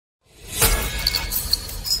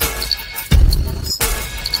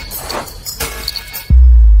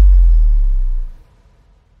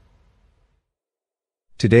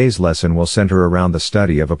Today's lesson will center around the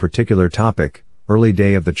study of a particular topic, early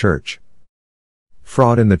day of the church.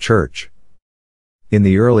 Fraud in the church. In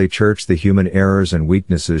the early church, the human errors and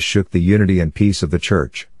weaknesses shook the unity and peace of the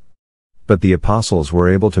church. But the apostles were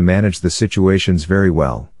able to manage the situations very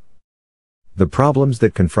well. The problems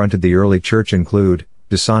that confronted the early church include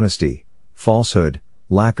dishonesty, falsehood,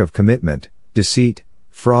 lack of commitment, deceit,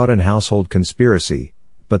 fraud and household conspiracy,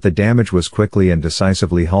 but the damage was quickly and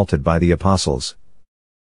decisively halted by the apostles.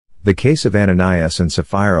 The case of Ananias and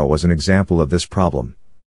Sapphira was an example of this problem.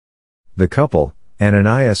 The couple,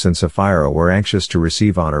 Ananias and Sapphira, were anxious to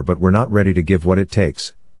receive honor but were not ready to give what it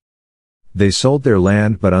takes. They sold their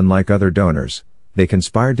land, but unlike other donors, they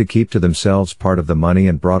conspired to keep to themselves part of the money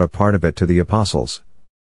and brought a part of it to the apostles.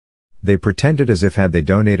 They pretended as if had they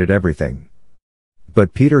donated everything.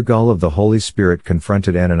 But Peter, Gull of the Holy Spirit,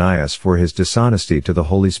 confronted Ananias for his dishonesty to the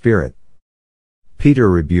Holy Spirit.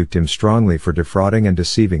 Peter rebuked him strongly for defrauding and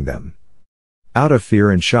deceiving them. Out of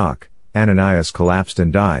fear and shock, Ananias collapsed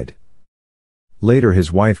and died. Later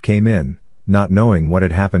his wife came in, not knowing what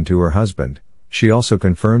had happened to her husband. She also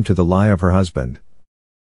confirmed to the lie of her husband.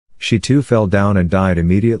 She too fell down and died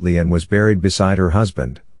immediately and was buried beside her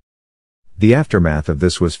husband. The aftermath of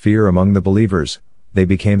this was fear among the believers. They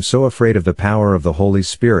became so afraid of the power of the Holy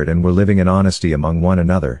Spirit and were living in honesty among one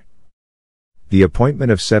another. The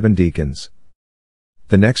appointment of 7 deacons.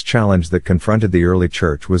 The next challenge that confronted the early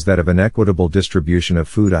church was that of an equitable distribution of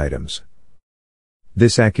food items.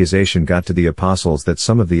 This accusation got to the apostles that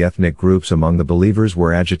some of the ethnic groups among the believers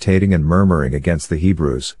were agitating and murmuring against the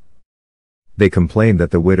Hebrews. They complained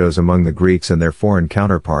that the widows among the Greeks and their foreign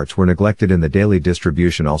counterparts were neglected in the daily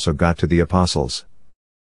distribution. Also got to the apostles.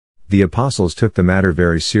 The apostles took the matter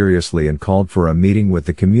very seriously and called for a meeting with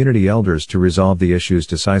the community elders to resolve the issues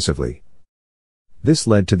decisively. This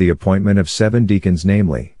led to the appointment of 7 deacons,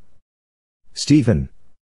 namely Stephen,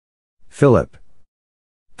 Philip,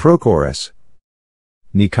 Prochorus,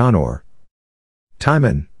 Nicanor,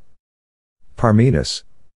 Timon, Parmenas,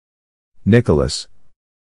 Nicolas.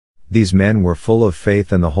 These men were full of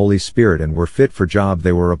faith and the Holy Spirit and were fit for job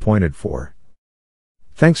they were appointed for.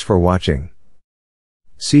 Thanks for watching.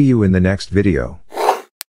 See you in the next video.